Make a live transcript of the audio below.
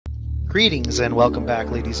Greetings and welcome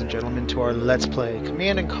back, ladies and gentlemen, to our Let's Play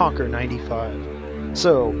Command & Conquer 95.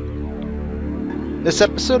 So, this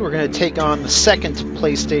episode we're going to take on the second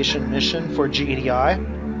PlayStation mission for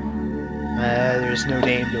GDI. There's no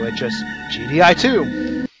name to it, just GDI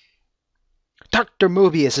 2. Dr.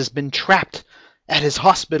 Mobius has been trapped at his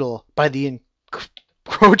hospital by the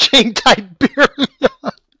encroaching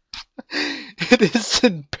Tiberia. It is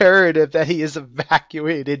imperative that he is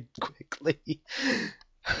evacuated quickly.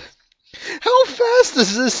 How fast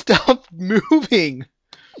is this stuff moving?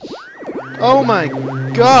 Oh my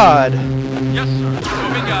god! Yes, sir.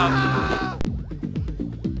 Moving out.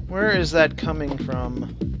 Where is that coming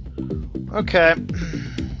from? Okay.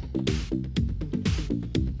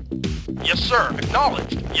 Yes, sir.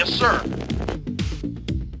 Acknowledged. Yes, sir.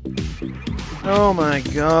 Oh my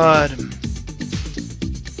god.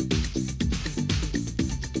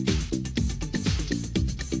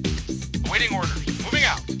 Awaiting orders. Moving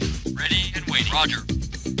out. Ready and waiting. Roger.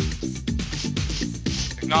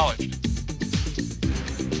 Acknowledged.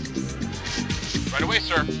 Right away,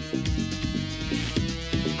 sir.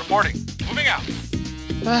 Reporting. Moving out.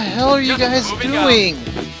 The hell are you guys doing?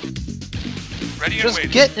 Ready and Just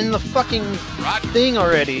waiting. get in the fucking Roger. thing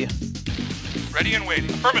already. Ready and waiting.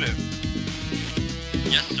 Affirmative.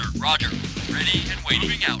 Yes, sir. Roger. Ready and waiting.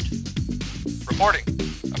 Moving out. Reporting.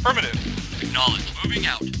 Affirmative. Acknowledged. Moving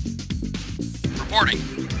out. Reporting.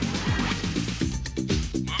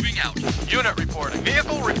 Moving out. Unit reporting.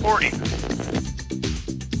 Vehicle reporting.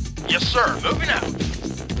 Yes, sir. Moving out.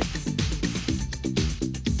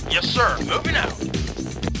 Yes, sir. Moving out.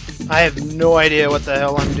 I have no idea what the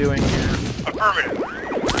hell I'm doing here. Affirmative.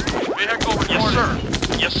 Vehicle reporting. Yes, sir.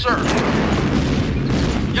 Yes, sir.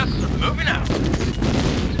 Yes, sir. Moving out.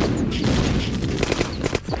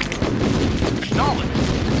 Acknowledged.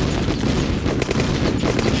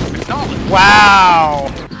 Acknowledged. Wow!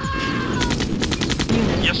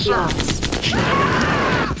 Yes, sir.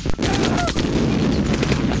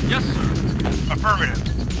 Yes, sir. Affirmative.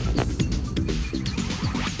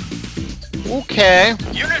 Okay.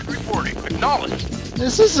 Unit reporting. Acknowledged.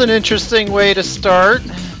 This is an interesting way to start.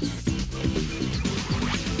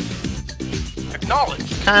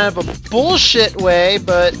 Acknowledged. Kind of a bullshit way,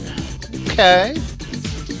 but okay.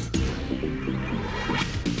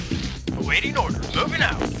 Awaiting orders. Moving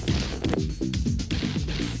out.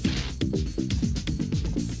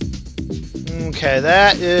 Okay,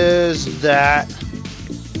 that is that.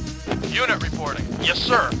 Unit reporting. Yes,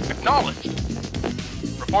 sir. Acknowledged.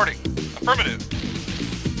 Reporting. Affirmative.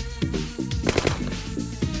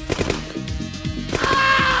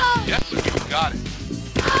 Yes, sir. You got it.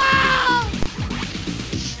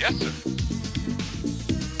 Yes, sir.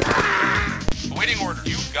 Awaiting orders.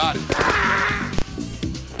 You got it.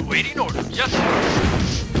 Awaiting orders. Yes,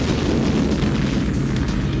 sir.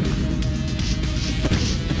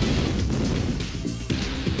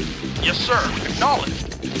 Yes, sir.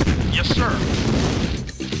 Acknowledged. Yes, sir.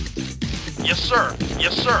 Yes, sir.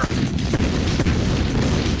 Yes, sir.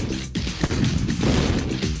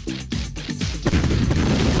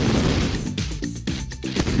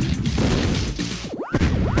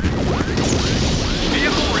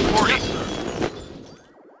 Vehicle reporting. Yes, sir.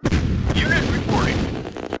 Unit reporting.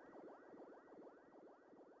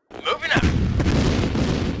 Moving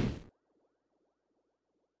out.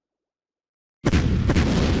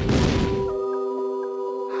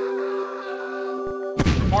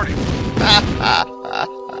 Reporting.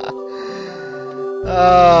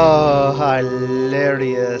 Oh,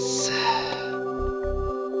 hilarious.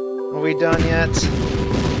 Are we done yet?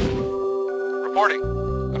 Reporting.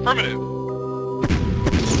 Affirmative.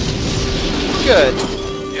 Good.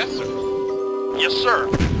 Yes, sir. Yes, sir.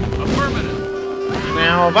 Affirmative.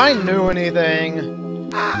 Now, if I knew anything,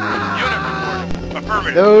 Unit reporting.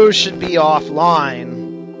 Affirmative. those should be offline.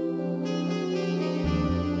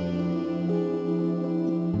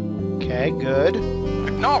 Okay, good.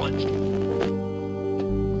 Acknowledged.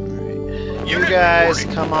 You Unit guys,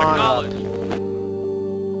 reporting. come on up. Acknowledged.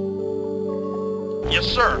 Yes,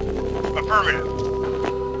 sir. Affirmative.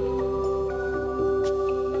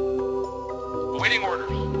 Awaiting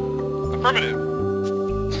orders. Affirmative.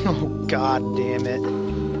 Oh, god damn it.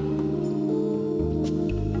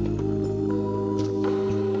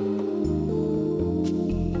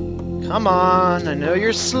 Come on, I know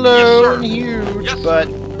you're slow Yes, sir. and huge, Yes, sir. but...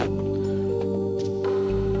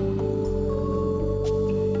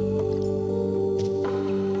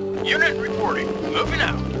 Unit reporting. Moving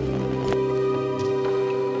out.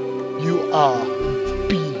 You are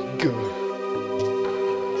bigger.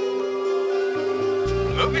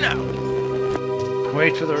 Moving out.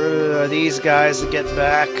 Wait for these guys to get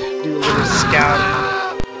back, do a little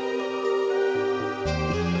scouting.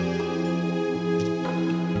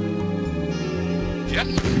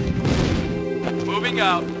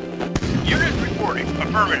 out. Unit reporting.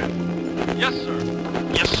 Affirmative. Yes, sir.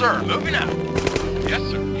 Yes, sir. Moving out. Yes,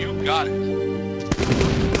 sir. You got it.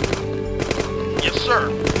 Yes, sir.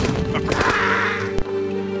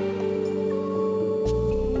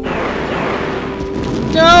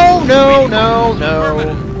 No, no, no,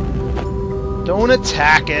 no. Don't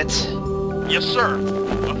attack it. Yes, sir.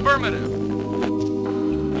 Affirmative.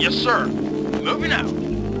 Yes, sir. Moving out.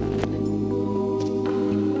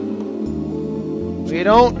 We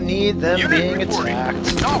don't need them Unit being reporting. attacked.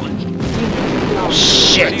 Acknowledged. Oh,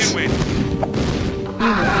 shit! Ready and waiting.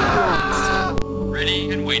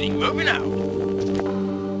 Ready and waiting. Moving out.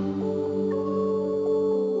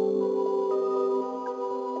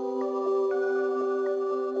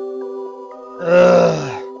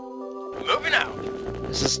 Ugh. Moving out.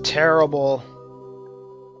 This is terrible.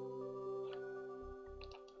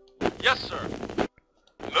 Yes, sir.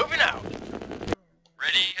 Moving out.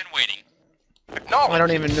 Ready and waiting. Acknowledged. I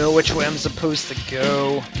don't even know which way I'm supposed to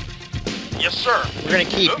go. Yes, sir. We're gonna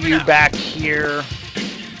keep Moving you out. back here.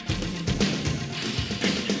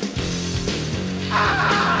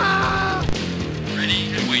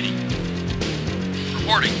 Ready and waiting.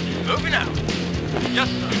 Reporting. Moving out. Yes,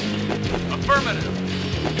 sir. Affirmative.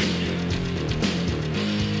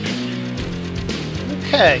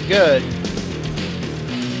 Okay, good.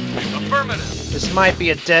 Affirmative. This might be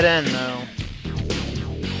a dead end, though.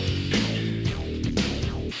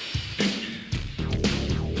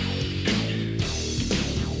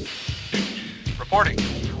 Reporting.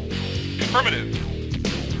 Affirmative.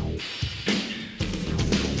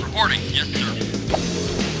 Reporting. Yes, sir.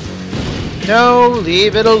 No,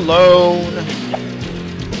 leave it alone.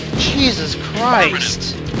 Jesus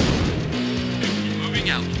Christ. Moving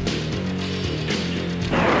out.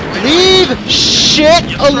 Leave shit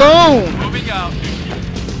Yes, sir. alone! Moving out.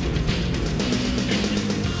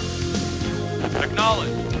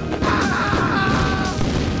 Acknowledged.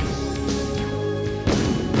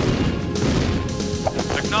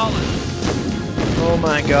 Acknowledged. Oh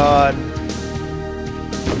my god.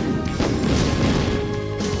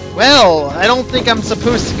 Well, I don't think I'm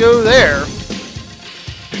supposed to go there.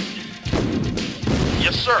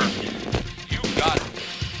 Yes, sir. You got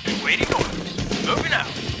it. Waiting orders. Moving out.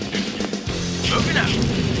 Moving out.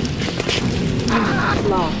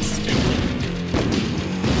 Lost.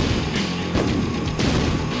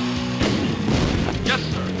 Yes,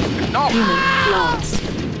 sir. Acknowledged. Unit lost.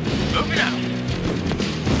 Moving out.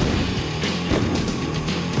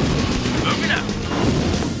 Moving out.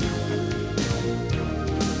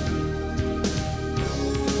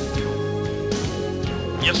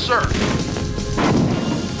 Yes, sir.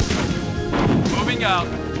 Moving out.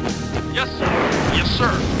 Yes, sir. Yes,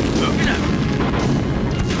 sir. Moving out.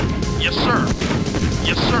 Yes, sir.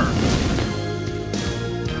 Yes, sir.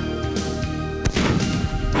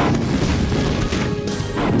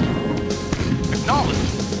 Acknowledged.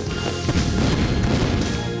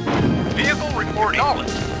 Vehicle reporting.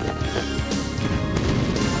 Acknowledged.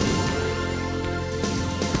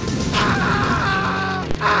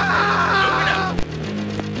 Moving out.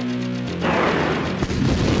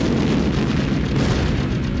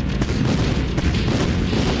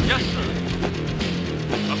 Yes, sir.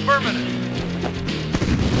 Affirmative.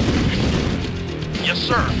 Yes,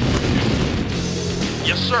 sir.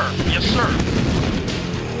 Yes, sir. Yes, sir.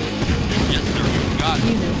 Yes, sir. You got it.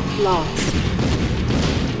 Unit lost.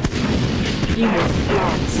 Unit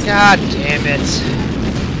lost. God damn it.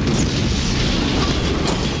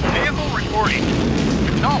 Vehicle reporting.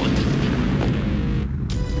 Acknowledged.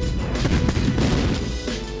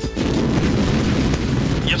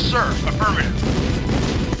 Yes, sir. Affirmative.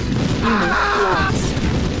 Unit lost.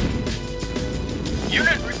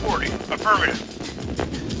 Unit reporting. Affirmative.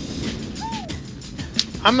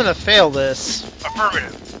 I'm gonna fail this.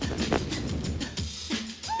 Affirmative.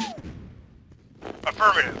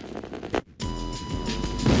 Affirmative.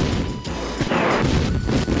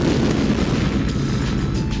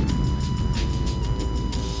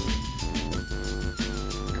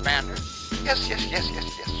 Commander. Yes, yes, yes, yes,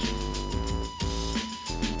 yes.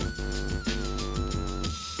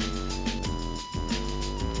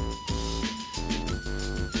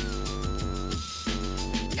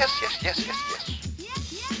 Yes, yes, yes, yes,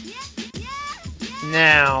 yes.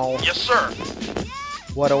 Now, Yes, sir.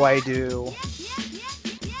 what do I do?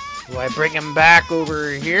 Do I bring him back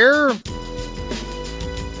over here?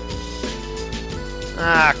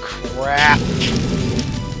 Ah, crap.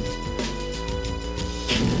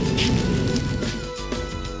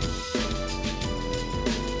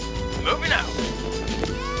 Moving out.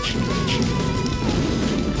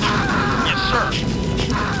 Yes, sir.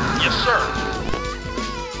 Yes, sir.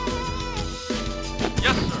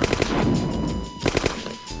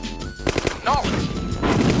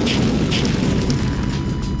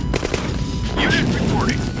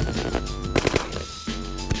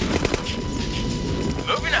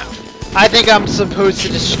 I think I'm supposed to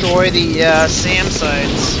destroy the SAM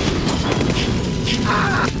sites.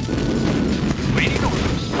 Waiting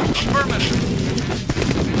orders. Affirmative.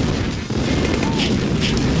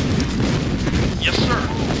 Yes, sir.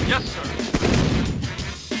 Yes, sir.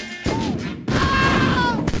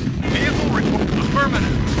 Vehicle report.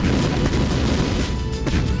 Affirmative.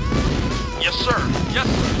 Yes, sir. Yes,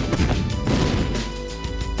 sir.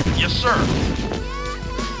 Yes, sir.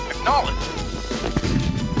 Acknowledge.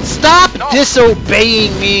 Stop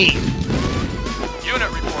disobeying me!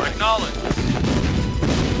 Unit report. Acknowledge.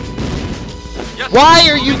 Yes, Why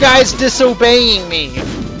sir. are you Moving guys disobeying me? out.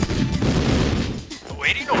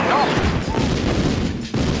 Awaiting acknowledge.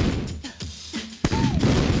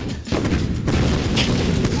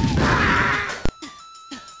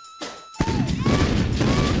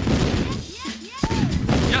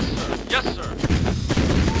 Yes, sir. Yes, sir.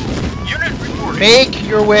 Unit reporting. Make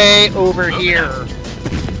your way over here.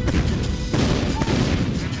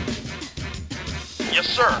 Yes,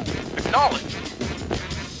 sir. Acknowledge.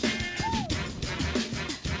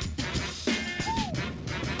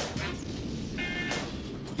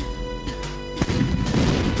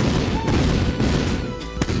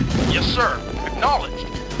 Yes, sir. Acknowledged.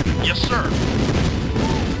 Yes, sir.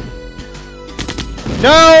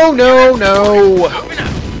 No, no, no! Moving out.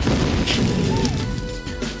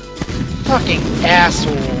 Fucking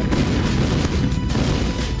asshole.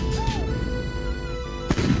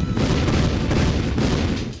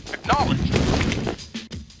 Acknowledged.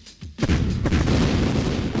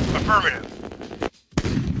 Affirmative.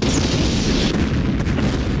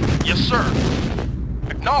 Yes, sir.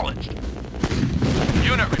 Acknowledged.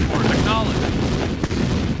 Unit report. Acknowledged.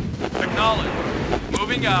 Acknowledged.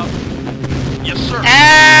 Moving out. Yes, sir.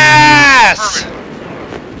 Ass! Affirmative.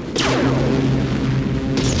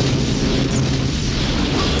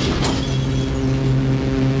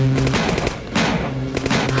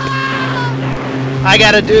 I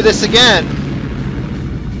gotta do this again.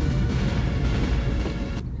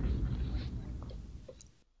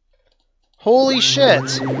 Holy shit.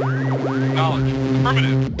 Acknowledged.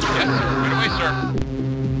 Affirmative. Yes, sir. Right away, sir.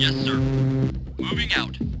 Yes, sir. Moving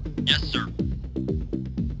out. Yes, sir.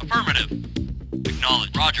 Affirmative.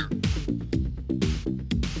 Acknowledge. Roger.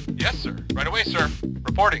 Yes, sir. Right away, sir.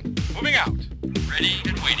 Reporting. Moving out. Ready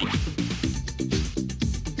and waiting.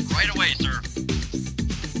 Right away, sir.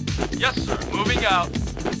 Yes, sir. Moving out.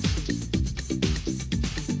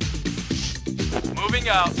 Moving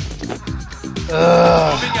out.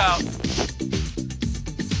 Ugh. Moving out.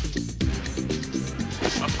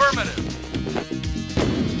 Affirmative.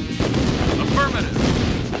 Affirmative.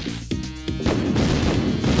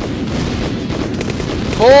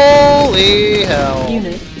 Holy hell.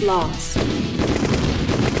 Unit lost.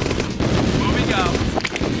 Moving out.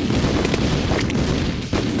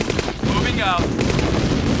 Moving out.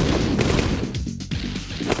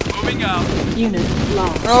 Moving out. Unit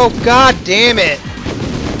lost. Oh, god damn it.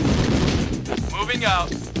 Moving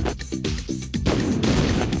out.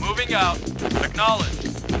 Moving out. Acknowledge.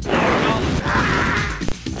 Acknowledge.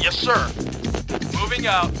 Yes, sir. Moving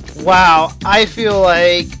out. Wow, I feel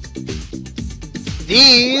like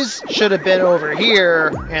these should have been over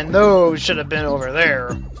here, and those should have been over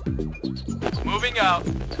there. Moving out.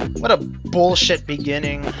 What a bullshit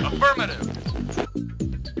beginning. Affirmative.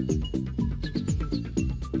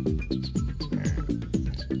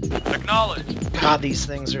 Acknowledge. God, these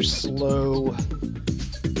things are slow.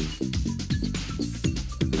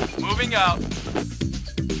 Moving out.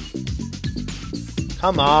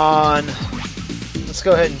 Come on. Let's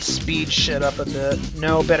go ahead and speed shit up a bit.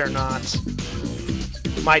 No, better not.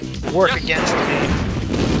 Might work Yes. against me.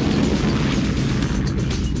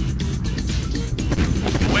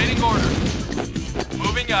 Waiting order.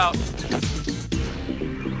 Moving out.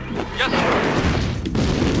 Yes, sir.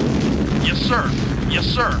 Yes, sir. Yes,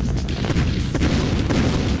 sir.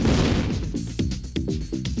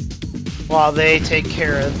 While they take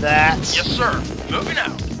care of that. Yes, sir. Moving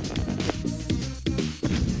out.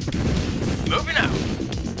 Moving out.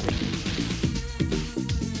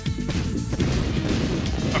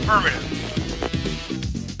 Affirmative.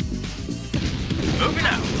 Moving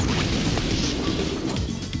out.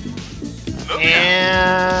 Moving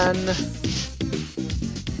out. And...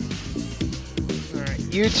 Alright,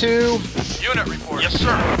 you two, Unit report. Yes,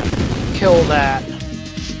 sir. kill that.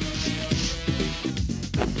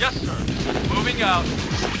 Yes, sir. Moving out.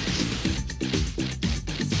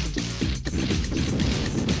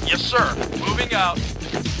 Yes, sir. Moving out.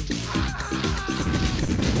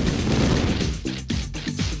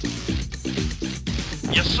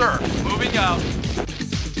 Yes, sir. Moving out.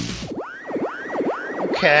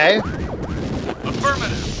 Okay.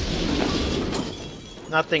 Affirmative.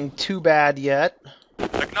 Nothing too bad yet.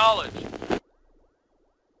 Acknowledge.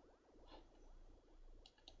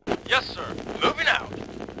 Yes, sir. Moving out.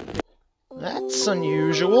 That's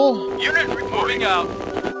unusual. Unit moving out.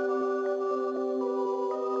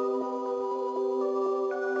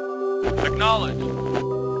 Acknowledge.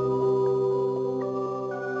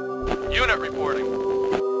 Unit reporting.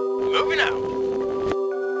 Moving out.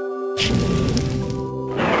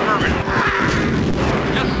 Affirmative.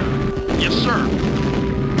 Yes, sir. Yes, sir.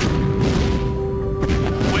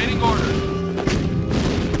 Waiting orders.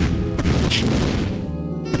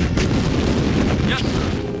 Yes,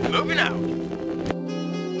 sir. Moving out.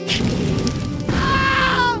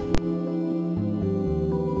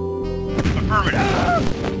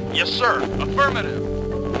 Affirmative. Yes, sir. Affirmative.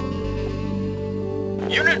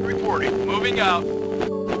 Unit reporting. Moving out.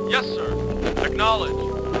 Yes, sir. Acknowledge.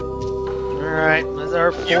 Alright, as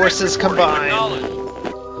our forces combine. Acknowledge.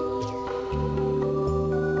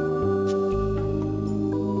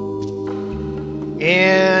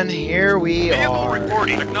 And here we Vehicle are.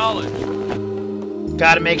 reporting. Acknowledge.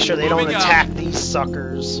 Gotta make sure they don't Moving out. attack these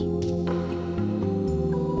suckers.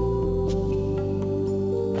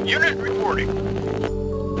 Unit reporting.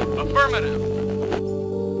 Affirmative.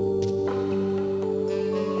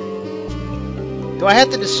 Do I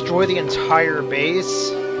have to destroy the entire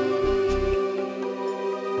base?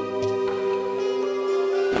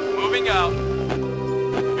 Moving out.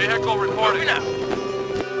 Vehicle reporting. Moving out.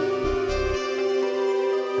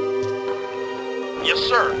 Yes,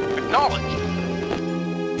 sir. Acknowledge.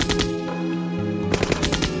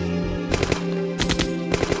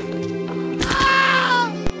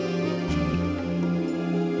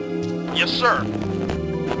 Yes, sir.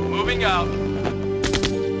 Moving out.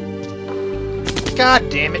 God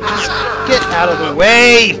damn it, just Yes, sir. get out of the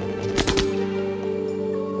way!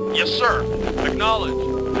 Yes, sir. Acknowledge.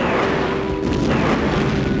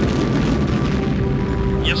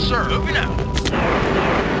 Yes, sir. Moving out.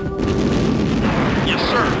 Yes,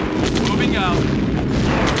 sir. Moving out.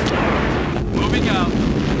 Moving out.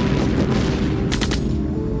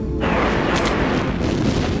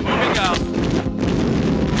 Moving out.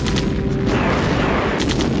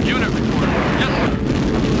 Unit reporting. Yes, sir.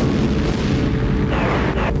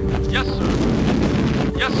 Yes, sir.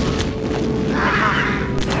 Yes, sir. Affirmative.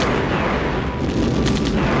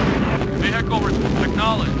 Vehicle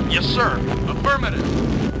acknowledged. Yes, sir. Affirmative.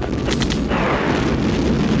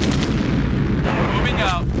 Moving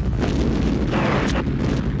out.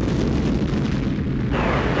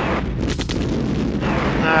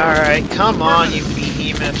 Alright, come on, you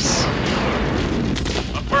behemoths.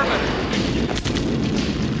 Affirmative.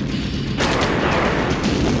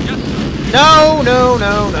 Yes, sir. No, no,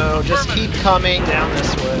 no, no. Just keep coming down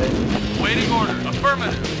this way. Waiting order.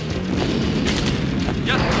 Affirmative.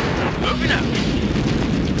 Yes, sir. Moving out.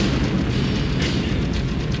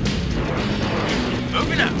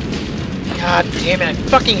 Moving out. God damn it, I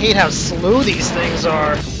fucking hate how slow these things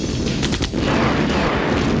are.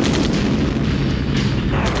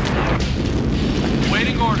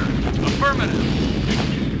 Waiting order. Affirmative.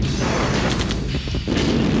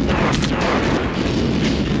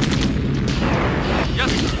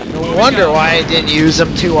 Yes, sir. No Moving wonder out. why I didn't use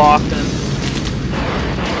them too often.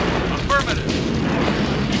 Affirmative.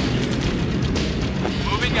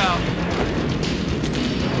 Moving out.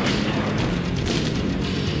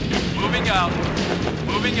 Moving out.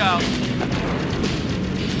 Moving out.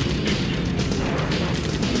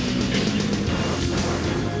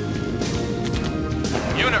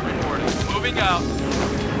 Unit reporting. Moving out.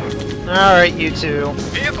 Alright, you two.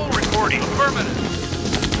 Vehicle reporting. Affirmative.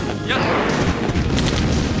 Yes, sir.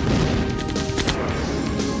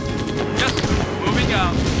 Yes, sir. Moving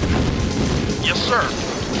out. Yes, sir.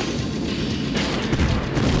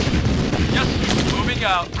 Yes, sir. Moving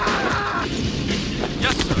out.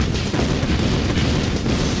 Yes, sir.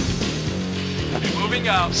 Moving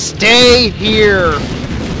out. Stay here!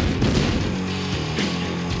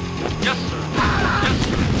 Yes, sir. Yes,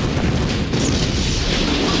 sir.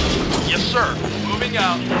 Yes, sir. Moving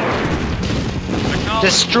out. Acknowledge.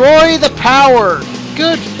 Destroy the power!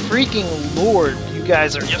 Good freaking lord, you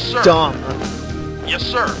guys are Yes, sir. dumb. Yes,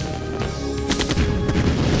 sir.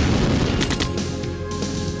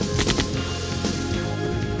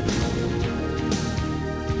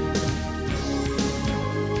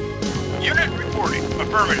 Unit reporting.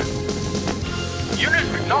 Affirmative. Unit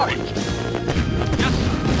acknowledged. Yes,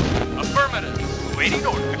 sir. Affirmative. Waiting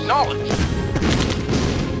order. Acknowledged.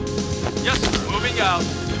 Yes, sir. Moving out.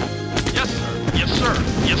 Yes, sir. Yes, sir.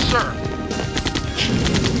 Yes, sir.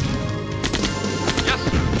 Yes,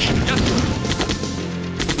 sir. Yes, sir.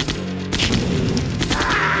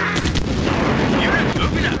 Unit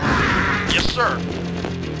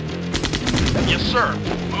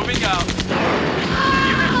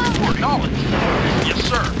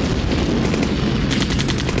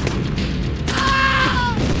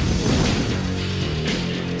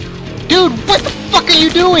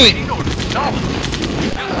doing? Waiting orders.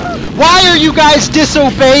 Acknowledged. Why are you guys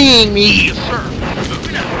disobeying me? Yes, sir.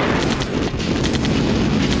 Moving out.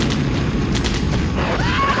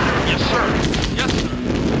 Yes, sir. Yes, sir.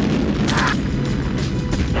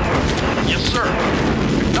 Yes, sir.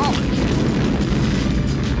 Acknowledged.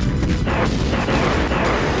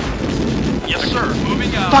 Yes, sir.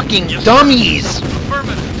 Moving out. Fucking Yes, dummies! Sir.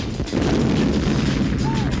 Affirmative.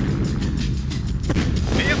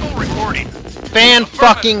 Vehicle reporting.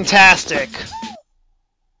 Fan-fucking-tastic.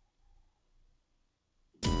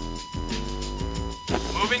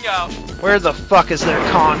 Moving out. Where the fuck is their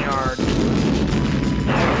conyard?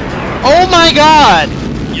 Oh my god!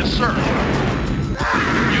 Yes, sir.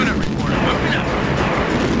 Unit report. Moving out.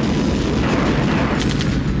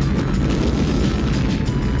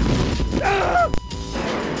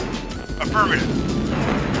 Affirmative.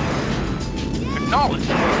 Acknowledged.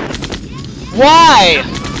 Why?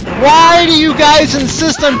 Why do you guys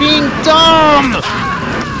insist on being dumb?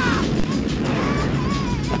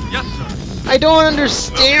 Yes, sir. I don't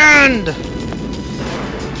understand!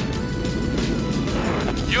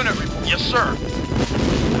 Unit report. Yes, sir.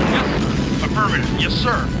 Yes, sir. Affirmative. Yes,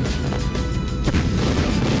 sir.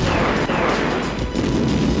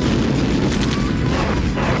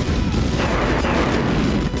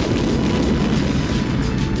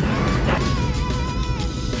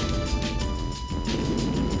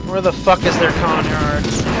 Where the fuck is their conyard?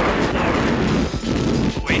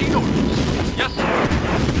 Waiting orders. Yes, sir.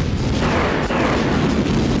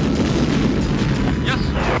 Yes,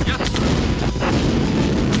 sir. Yes, sir.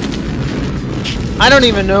 I don't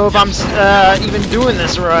even know if I'm even doing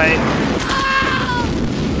this right.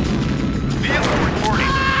 Vehicle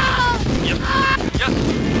reporting. Yes, yes,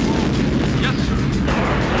 yes, sir.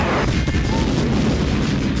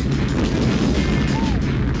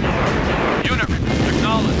 Unit report.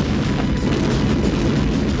 Acknowledged.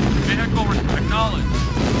 Vehicle acknowledged.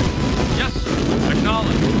 Yes, sir.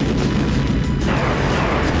 Acknowledged.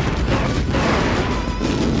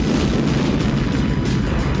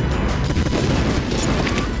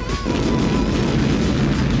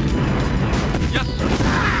 Yes, sir.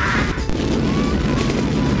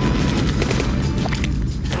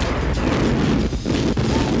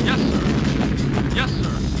 Yes, sir. Yes,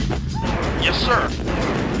 sir. Yes, sir.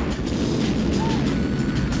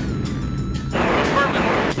 Affirmative.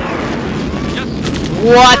 Yes, sir.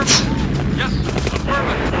 What? Yes, sir.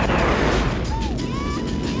 Affirmative.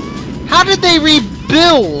 How did they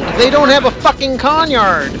rebuild? They don't have a fucking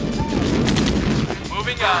conyard.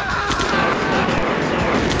 Moving out.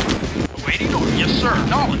 Awaiting order. Yes, sir.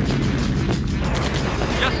 Acknowledged.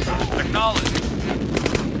 Yes, sir. Acknowledged.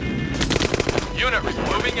 Unit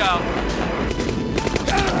moving out.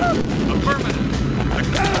 Affirmative.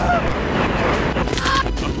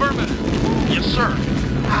 Affirmative. Yes, sir.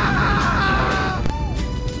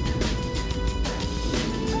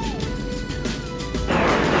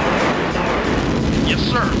 Yes,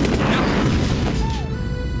 sir. Yes,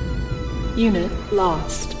 sir. Unit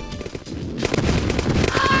lost.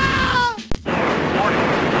 Warning.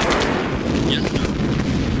 Yes, sir.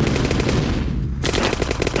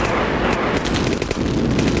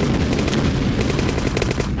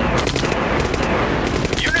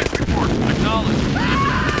 Unit report. Acknowledged.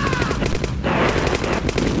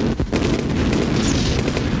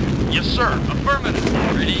 Yes, sir. Affirmative.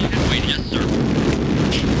 Ready and waiting. Yes, sir.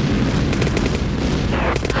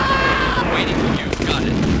 Waiting for you. Got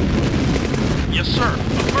it. Yes, sir.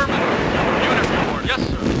 Affirmative. Unit report. Yes,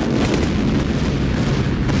 sir.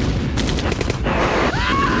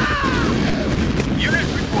 Unit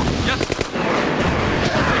report. Yes, sir.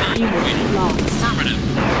 Unit lost. Affirmative.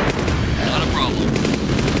 Not a problem.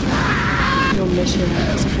 Your mission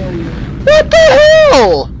is failure. What the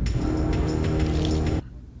hell?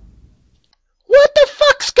 What the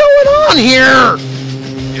fuck's going on here?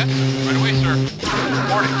 Yes, sir. Right away, sir.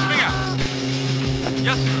 Reporting. Moving out.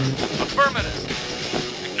 Yes, sir. Affirmative.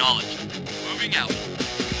 Acknowledged. Moving out.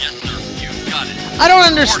 Yes, sir. You got it. I don't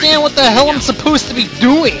understand what the hell I'm supposed to be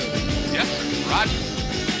doing. Yes, sir. Roger.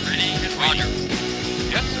 Ready and Roger.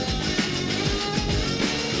 Yes, sir.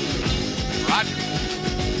 Roger.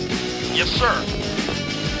 Yes, sir.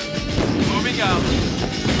 Moving out.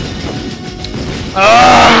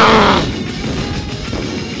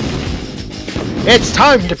 It's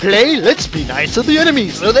time to play Let's Be Nice to the Enemy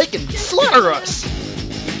so they can slaughter us.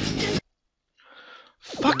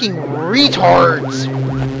 Fucking retards.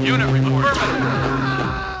 Unit report.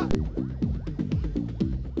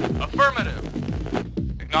 Affirmative.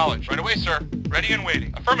 Acknowledged. Right away, sir. Ready and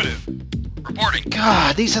waiting. Affirmative. Reporting.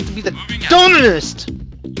 God, these have to be the Moving out. dumbest.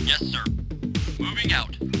 Yes, sir. Moving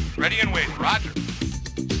out. Ready and waiting. Roger.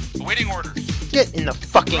 Awaiting orders. Get in the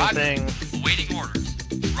fucking Roger. thing. Awaiting orders.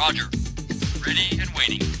 Roger. Ready and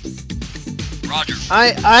waiting. Roger.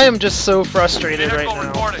 I am just so frustrated right Vehicle now.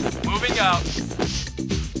 reporting. Moving out.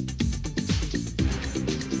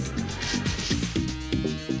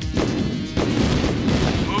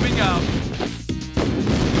 Moving out.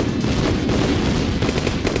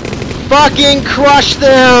 Fucking crush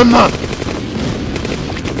them!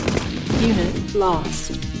 Unit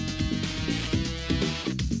lost.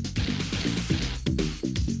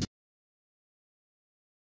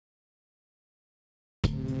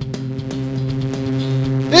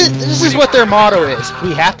 This is what their motto is.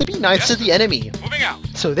 We have to be nice to the enemy, Moving out.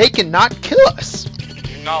 so they cannot kill us.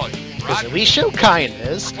 Acknowledge. Because if Roger. we show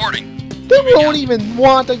kindness, Reporting. they won't even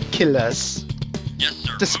want to kill us, Yes,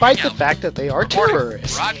 sir. despite the Moving out. fact that they are Reporting.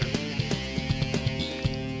 terrorists. Roger.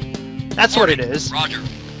 That's what it Reporting. is. Roger.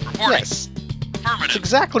 Reporting. Yes, that's Affirmative.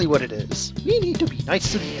 exactly what it is. We need to be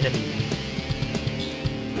nice to the enemy.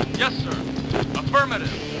 Yes, sir.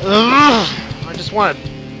 Affirmative. Ugh, I just want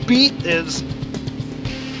to beat this.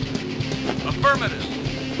 Affirmative.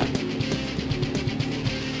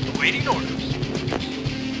 Awaiting orders.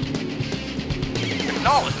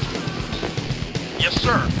 Acknowledge. Yes,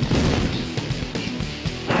 sir.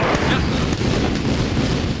 Yes, sir.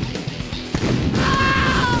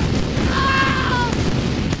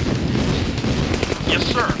 Yes,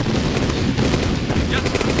 sir. Yes,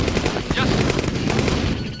 sir. Yes, sir.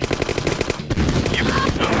 You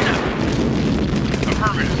moving out.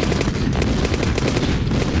 Affirmative.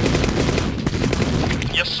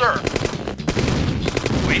 Yes, sir.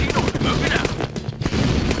 Waiting order. Moving out.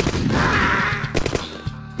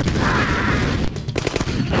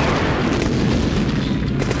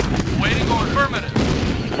 Waiting order. Affirmative.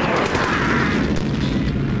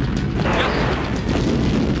 Yes, sir.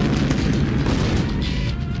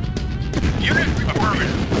 Unit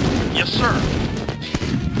affirmative. Yes, sir.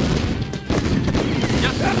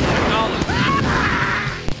 Yes, sir. Acknowledged.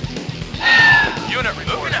 Unit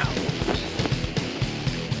moving out.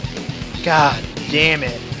 God damn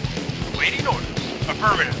it. Waiting orders.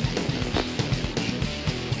 Affirmative.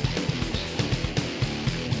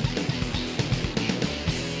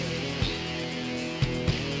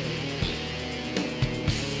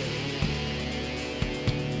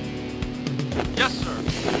 Yes, sir.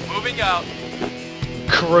 Moving out.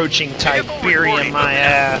 Crouching Vehicle Tiberium, reporting. my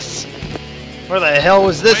ass. Where the hell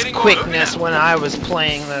was this Waiting order. quickness when I was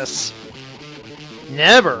playing this?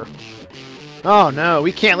 Never. Oh no,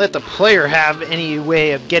 we can't let the player have any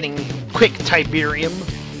way of getting quick Tiberium.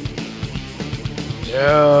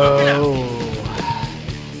 No.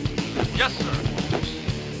 Yes,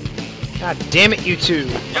 sir. God damn it, you two.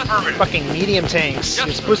 Yes, sir. Fucking medium tanks. Yes, You're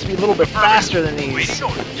sir. supposed to be a little bit Affirmative. faster than these. Waiting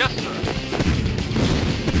order. Yes, sir.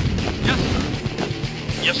 Yes,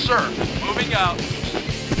 sir. Yes, sir. Moving out.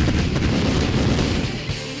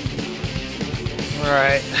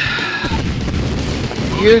 Alright.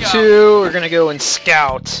 Moving You out. two are gonna go and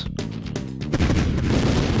scout.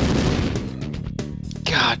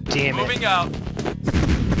 God damn it. Moving out.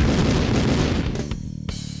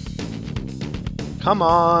 Come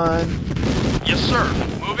on. Yes, sir.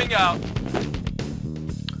 Moving out.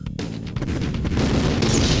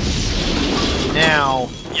 Now,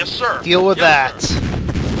 Yes, sir. deal with Yes, that. sir.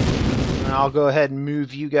 And I'll go ahead and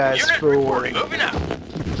move you guys Unit forward. reporting. Moving out.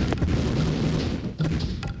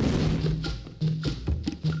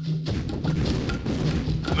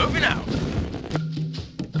 Moving out.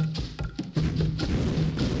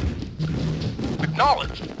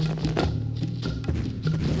 Acknowledged.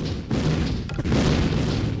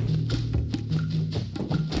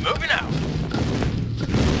 Moving out.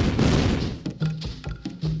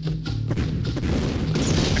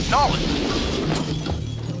 Acknowledged.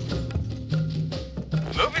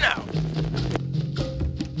 Moving out.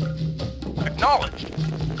 Acknowledged.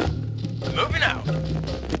 Moving out.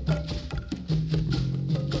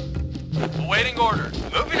 Awaiting order.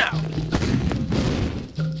 Moving out.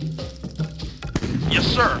 Yes,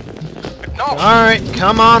 sir. Acknowledged. Alright,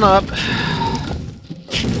 come on up.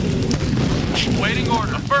 Awaiting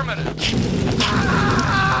order. Affirmative.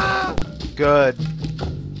 Good.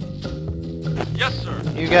 Yes, sir.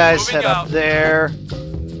 You guys Moving head up out. there.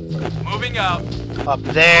 Moving out. Up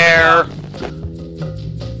there.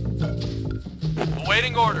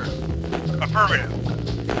 Awaiting order.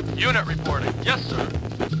 Affirmative. Unit reporting. Yes, sir.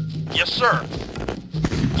 Yes, sir.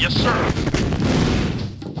 Yes, sir.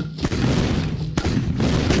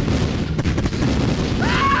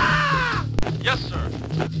 Yes, sir.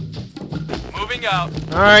 Moving out.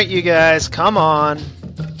 Alright, you guys, come on.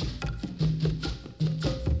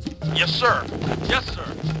 Yes, sir. Yes, sir.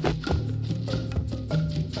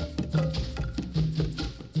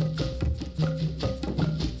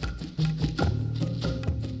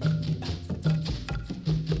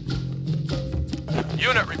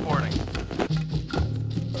 Unit reporting.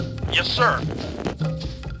 Yes, sir.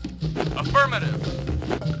 Affirmative.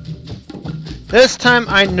 This time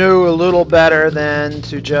I knew a little better than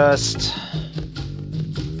to just...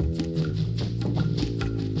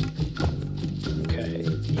 Okay.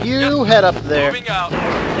 You Yes, head up there. Moving out.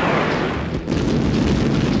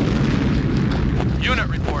 Unit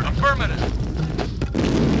report. Affirmative.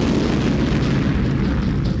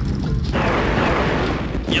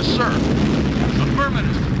 Yes, sir.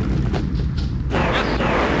 Affirmative. Yes, sir.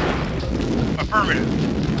 Affirmative.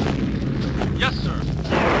 Yes, sir.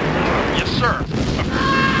 Yes, sir.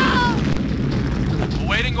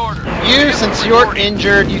 Awaiting orders. You, since you're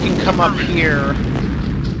injured, you can come up here.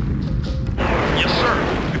 Yes, sir.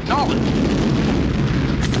 Acknowledged.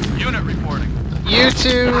 Unit reporting. You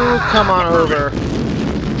two, come on over.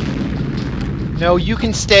 No, you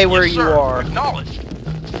can stay where Yes, you sir. are. Acknowledged.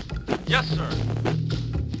 Yes, sir.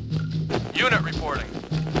 Unit reporting.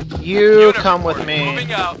 You Unit come with reporting. me.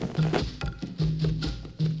 Moving out.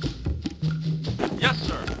 Yes,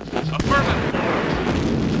 sir. Affirmative.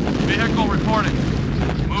 Vehicle reporting.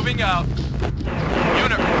 Moving out.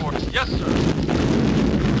 Unit report. Yes, sir.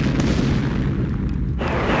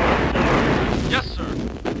 Yes, sir.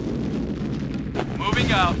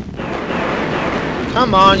 Moving out.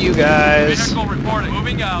 Come on, you guys. Vehicle reporting.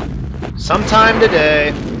 Moving out. Sometime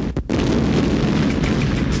today.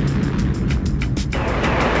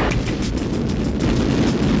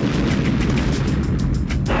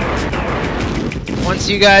 Once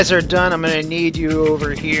you guys are done, I'm gonna need you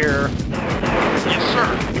over here. Yes, sir.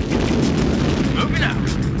 Moving out.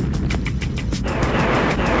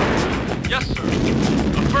 Yes, sir.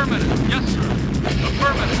 Affirmative. Yes, sir.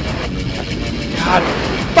 Affirmative. God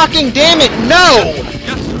fucking damn it, no!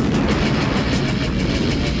 Yes, sir.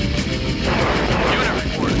 Unit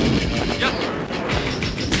reporting. Yes, sir.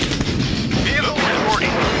 Vehicle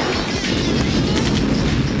reporting.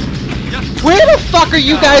 Yes, sir. Where the fuck are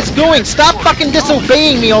you guys going? Stop fucking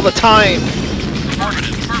disobeying me all the time!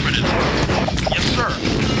 Affirmative. Affirmative. Yes, sir.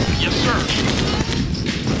 Yes, sir.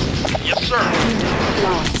 Yes, sir.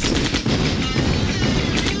 Lost.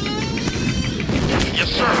 Yes,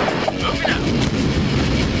 sir. Moving out.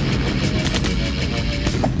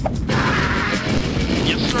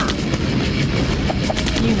 Yes, sir.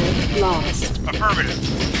 Unit lost. Affirmative.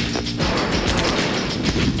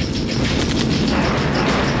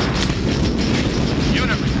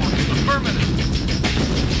 Unit report.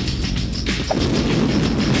 Affirmative.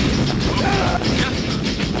 Yes, sir.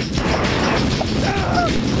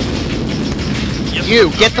 Yes,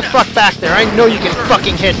 You, sir. get the Moving fuck out. back there. I know you can Yes, sir.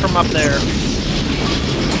 fucking hit from up there.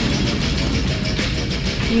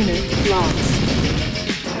 Unit lost.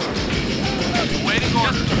 Waiting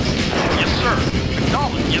orders. Yes, sir.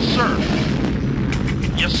 Acknowledge. Yes, sir.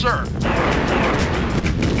 Yes, sir.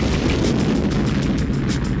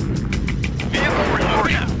 Vehicle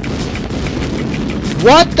reporting.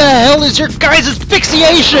 What the hell is your guys'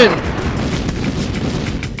 asphyxiation?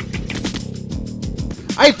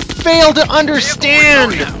 I fail to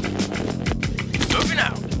understand! Moving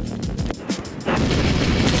out.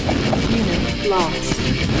 Unit lost.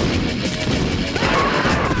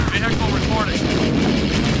 Vehicle reporting.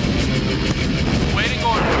 Waiting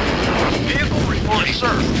order. Vehicle reporting. Yes,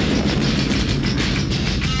 sir.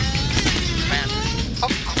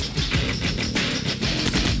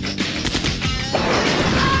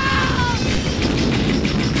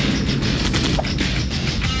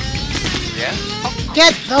 Yes.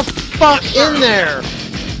 Get the fuck Yes, sir. in there!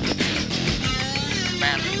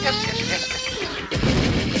 Yes, yes, yes,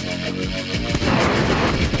 yes.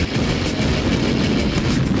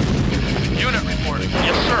 Unit reporting.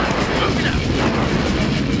 Yes, sir. Moving out.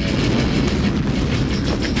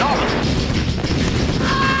 Acknowledged.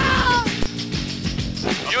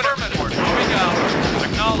 Unit report. Moving out.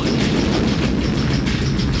 Acknowledged.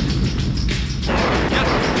 Yes,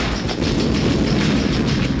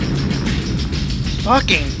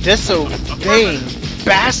 Fucking disobeying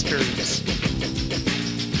bastards.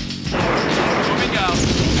 moving out.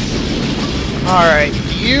 Alright,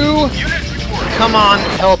 you Unit reporting. come on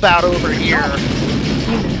and help out over here.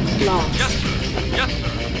 Unit lost. Yes, sir. Yes,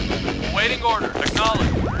 sir. Waiting order.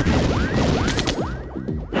 Acknowledged.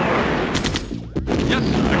 Yes,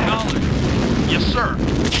 sir. Acknowledged. Yes, sir.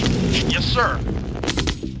 Yes, sir.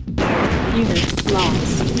 Unit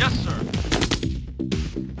lost. Yes, sir.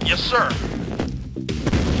 Yes, sir.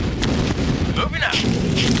 Moving out.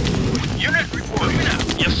 Unit report. Moving out.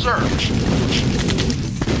 Yes, sir.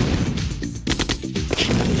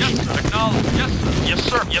 Yes, sir. Acknowledged. Yes, sir. Yes,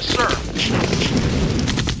 sir. Yes, sir.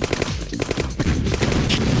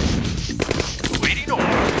 Waiting order.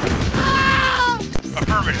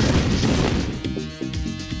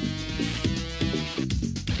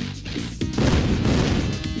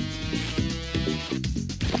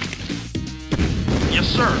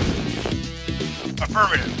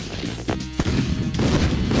 Affirmative.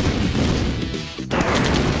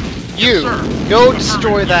 You, sir. go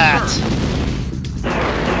destroy that.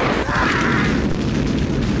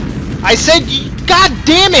 I said, God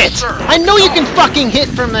damn it! Sir. I know you can fucking hit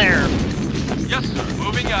from there. Yes, sir.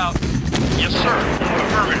 Moving out. Yes, sir.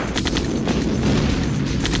 Affirmative.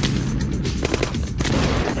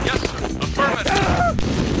 Yes, sir. Affirmative.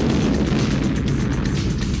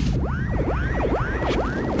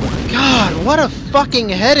 God, what a fucking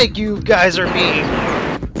headache you guys are being.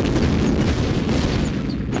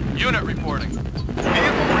 Unit reporting.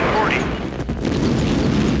 Vehicle reporting.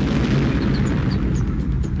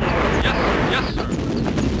 Yes, sir.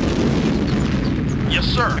 Yes,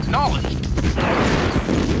 sir. Acknowledged.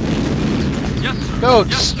 Yes, sir. Go yes,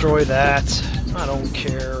 destroy that. I don't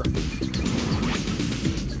care.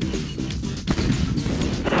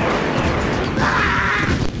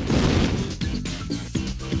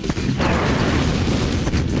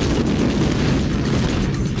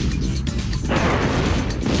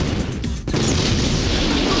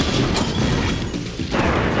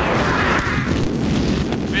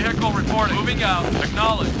 Vehicle reporting. Moving out.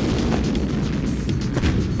 Acknowledged.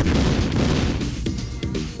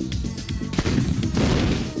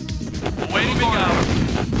 Awaiting moving out.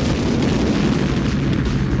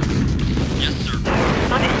 Yes, sir.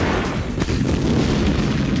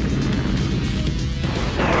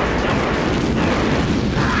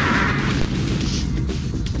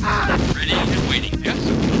 Ready and waiting. Yes,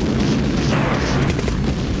 sir.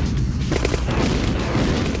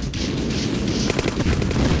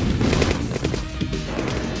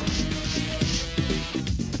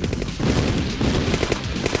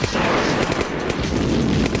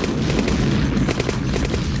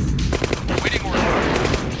 Waiting order.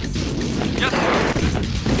 Yes, sir.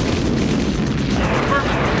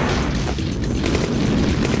 Affirmative.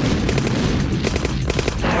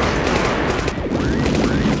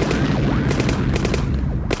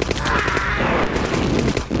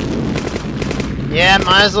 Yeah,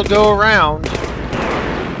 might as well go around.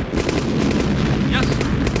 Yes, sir.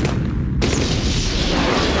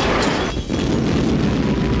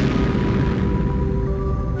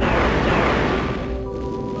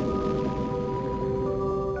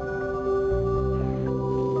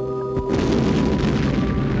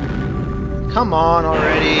 Come on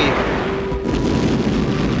already.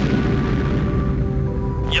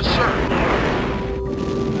 Yes, sir.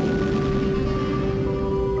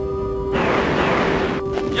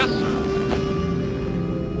 Yes, sir.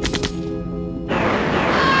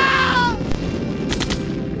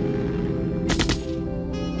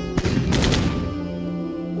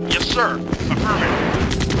 Yes, sir. Affirmative.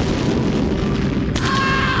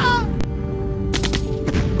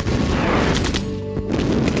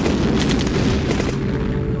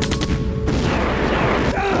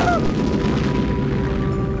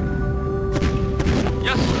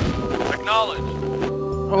 Yes, sir. Acknowledged.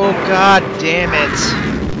 Oh, God damn it.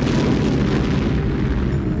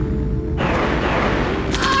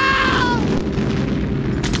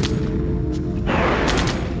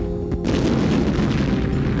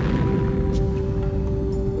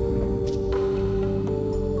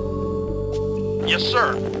 Yes,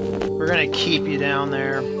 sir. We're gonna keep you down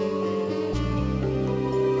there.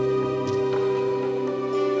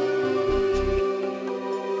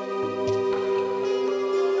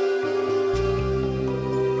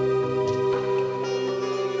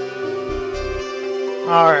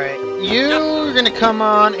 Alright, you're gonna come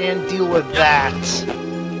on and deal with that.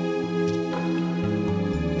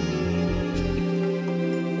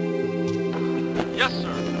 Yes,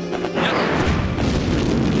 sir. Yes,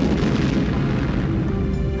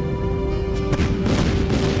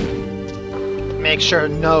 sir. Make sure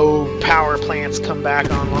no power plants come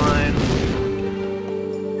back online.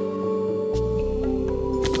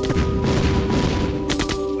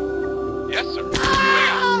 Yes, sir.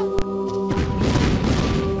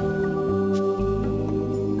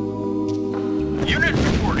 Unit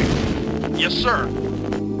reporting. Yes, sir.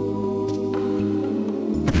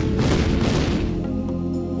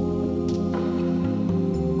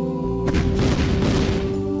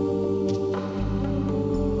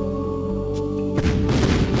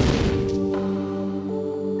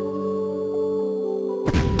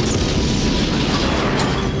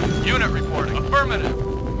 Unit reporting. Affirmative.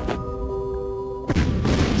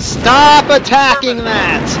 Stop attacking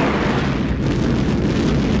that!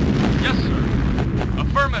 Yes, sir.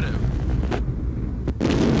 Affirmative.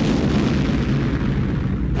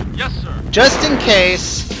 Yes, sir. Just in case,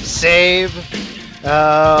 save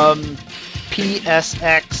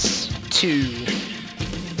PSX 2.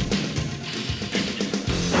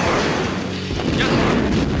 Yes, sir.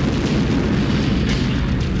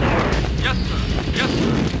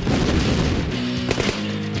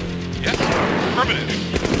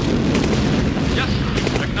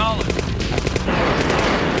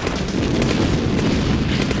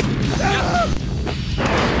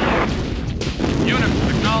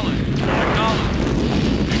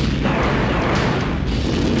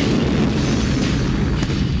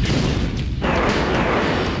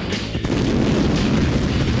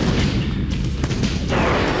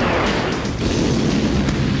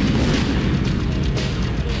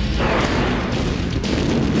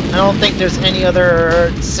 don't think there's any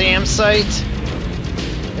other SAM site.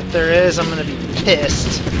 If there is, I'm gonna be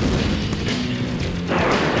pissed.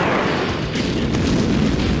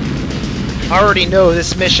 I already know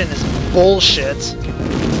this mission is bullshit.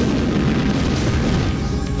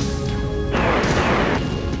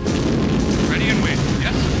 Ready and waiting.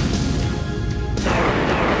 Yes.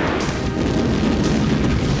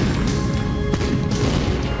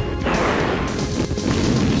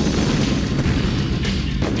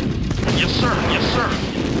 Yes, sir. Yes, sir.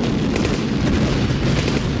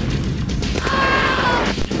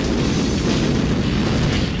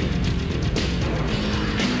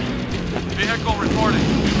 Vehicle reporting.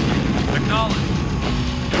 Acknowledge.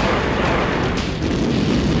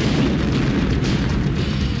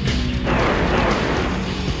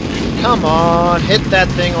 Come on, hit that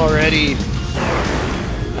thing already.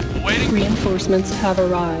 Awaiting. Reinforcements have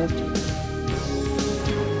arrived.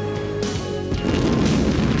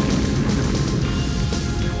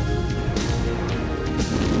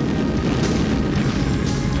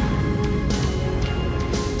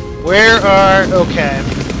 Where are... okay.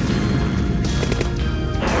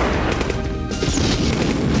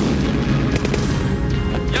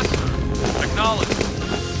 Yes, sir. Acknowledge.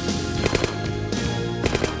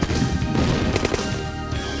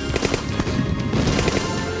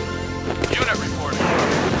 Unit reporting.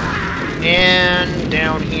 And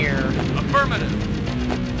down here. Affirmative.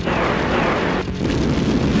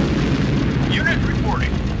 Unit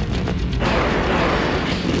reporting.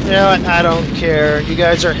 You know what? I don't care. You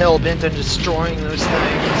guys are hell-bent on destroying those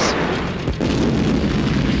things.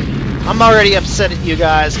 I'm already upset at you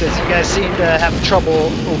guys because you guys seem to have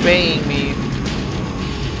trouble obeying me.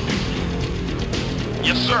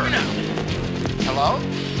 Yes, sir. Hello?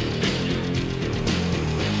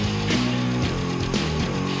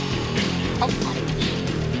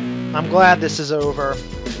 I'm glad this is over.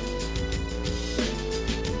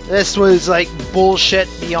 This was like bullshit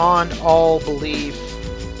beyond all belief.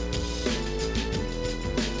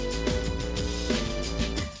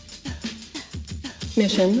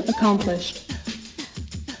 Mission accomplished.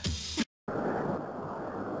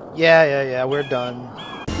 Yeah, we're done.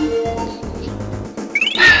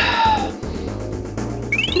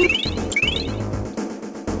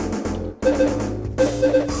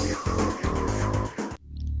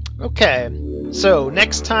 Okay, so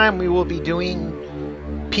next time we will be doing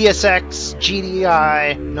PSX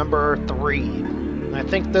GDI number 3. And I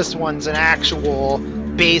think this one's an actual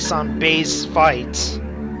base-on-base fight.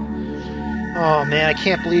 Oh man, I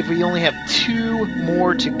can't believe we only have 2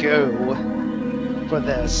 more to go for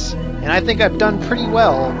this. And I think I've done pretty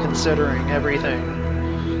well considering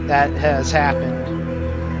everything that has happened.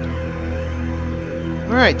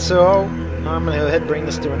 Alright, so I'm going to go ahead and bring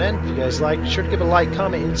this to an end. If you guys like, be sure to give a like,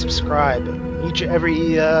 comment, and subscribe.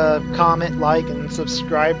 Every comment, like, and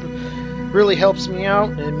subscribe really helps me out,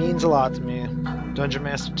 and it means a lot to me. Dungeon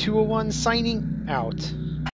Master 201 signing out.